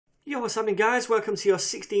Yo, what's happening guys? Welcome to your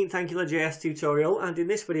 16th AngularJS tutorial, and in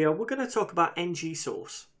this video we're going to talk about ng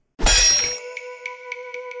source.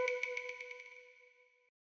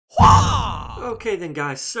 Okay then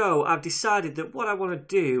guys, so I've decided that what I want to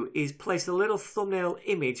do is place a little thumbnail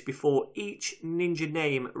image before each Ninja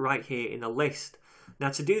name right here in the list.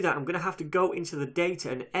 Now to do that I'm going to have to go into the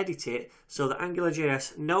data and edit it so that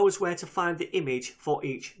AngularJS knows where to find the image for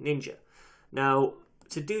each Ninja. Now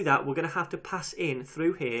to do that we're going to have to pass in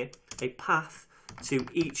through here a path to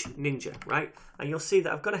each Ninja, right? And you'll see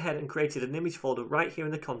that I've gone ahead and created an image folder right here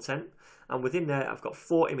in the content, and within there I've got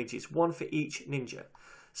 4 images, one for each Ninja.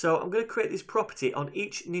 So I'm going to create this property on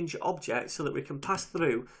each Ninja object so that we can pass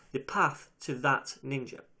through the path to that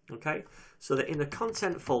Ninja, okay? So that in the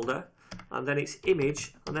content folder, and then it's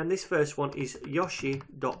image, and then this first one is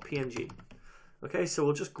yoshi.png. Okay, so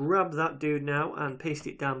we'll just grab that dude now and paste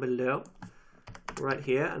it down below, right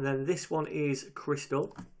here, and then this one is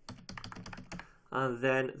crystal, and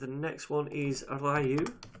then the next one is Ryu,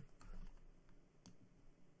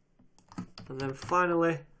 and then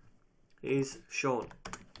finally is Sean.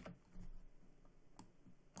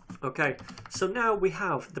 Okay, so now we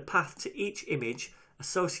have the path to each image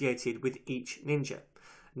associated with each Ninja.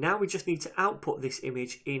 Now we just need to output this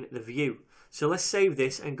image in the view. So let's save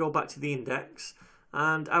this and go back to the index,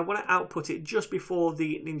 and I want to output it just before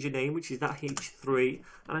the Ninja name, which is that h3,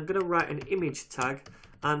 and I'm going to write an image tag,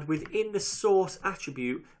 and within the source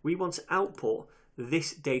attribute we want to output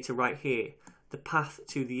this data right here, the path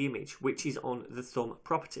to the image, which is on the thumb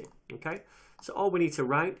property. Okay, so all we need to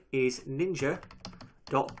write is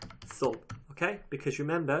ninja.thumb, okay, because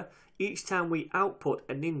remember, each time we output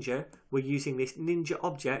a Ninja we're using this Ninja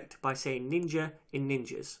object by saying Ninja in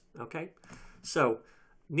Ninjas. Okay, so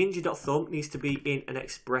ninja.thumb needs to be in an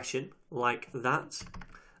expression like that,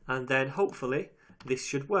 and then hopefully this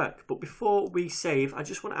should work. But before we save, I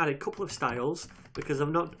just want to add a couple of styles because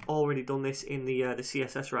I've not already done this in the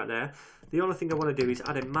CSS right there. The only thing I want to do is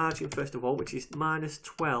add a margin first of all, which is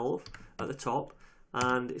 -12 at the top,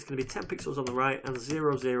 and it's going to be 10 pixels on the right and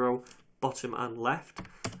 0, 0 bottom and left.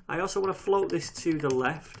 I also want to float this to the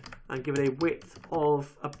left and give it a width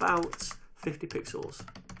of about 50 pixels.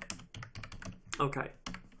 Okay,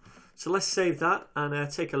 so let's save that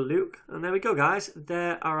and take a look, and there we go guys,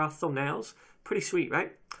 there are our thumbnails. Pretty sweet,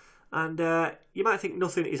 right? And you might think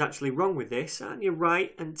nothing is actually wrong with this, and you're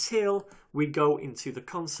right, until we go into the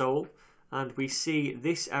console and we see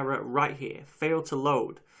this error right here, failed to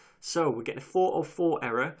load. So we're getting a 404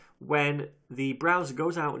 error when the browser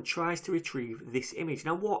goes out and tries to retrieve this image.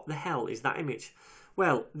 Now what the hell is that image?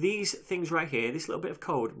 Well, these things right here, this little bit of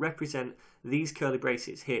code, represent these curly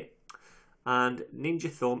braces here. And Ninja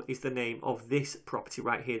Thumb is the name of this property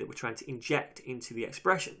right here that we're trying to inject into the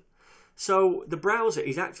expression. So the browser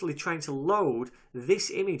is actually trying to load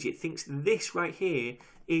this image. It thinks this right here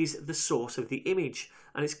is the source of the image,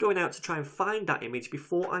 and it's going out to try and find that image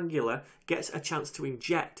before Angular gets a chance to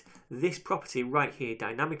inject this property right here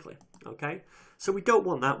dynamically. Okay, so we don't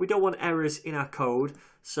want that. We don't want errors in our code,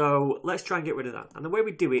 so let's try and get rid of that. And the way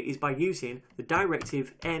we do it is by using the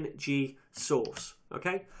directive ng source.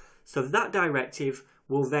 Okay, so that directive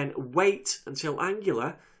will then wait until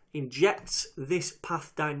Angular injects this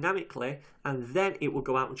path dynamically, and then it will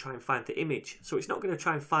go out and try and find the image. So it's not going to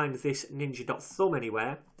try and find this ninja.thumb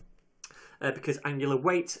anywhere because Angular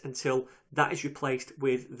waits until that is replaced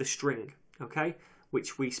with the string, okay,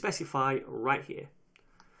 which we specify right here.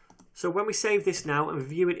 So when we save this now and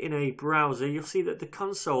view it in a browser, you'll see that the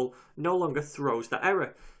console no longer throws that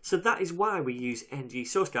error. So that is why we use ng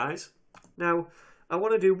source, guys. Now I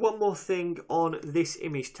want to do one more thing on this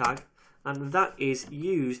image tag, and that is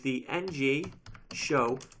use the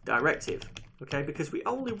ng-show directive, okay, because we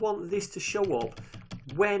only want this to show up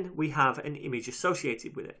when we have an image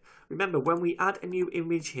associated with it. Remember, when we add a new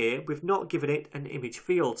image here, we've not given it an image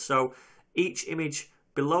field, so each image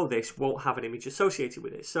below this won't have an image associated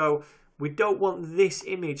with it. So we don't want this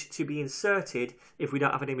image to be inserted if we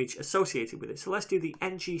don't have an image associated with it. So let's do the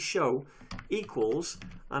ng-show equals,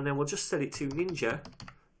 and then we'll just set it to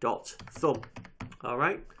ninja.thumb. All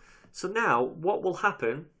right. So now what will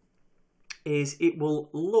happen is it will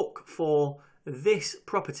look for this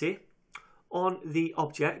property on the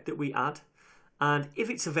object that we add, and if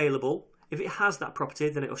it's available, if it has that property,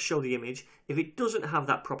 then it'll show the image. If it doesn't have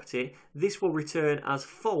that property, this will return as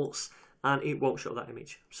false and it won't show that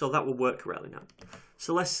image. So that will work correctly now.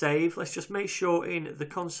 So let's save. Let's just make sure in the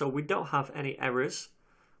console we don't have any errors,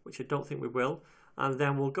 which I don't think we will. And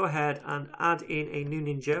then we'll go ahead and add in a new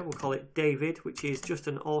ninja. We'll call it David, which is just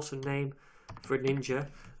an awesome name for a ninja.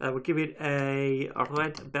 We'll give it a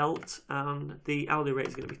red belt, and the hourly rate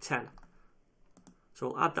is going to be 10. So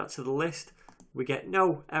we'll add that to the list. We get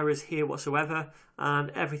no errors here whatsoever, and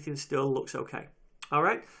everything still looks okay. All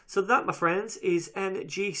right, so that, my friends, is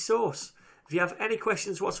ng source. If you have any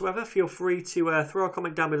questions whatsoever, feel free to throw a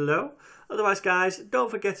comment down below. Otherwise, guys, don't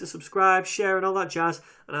forget to subscribe, share, and all that jazz,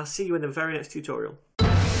 and I'll see you in the very next tutorial.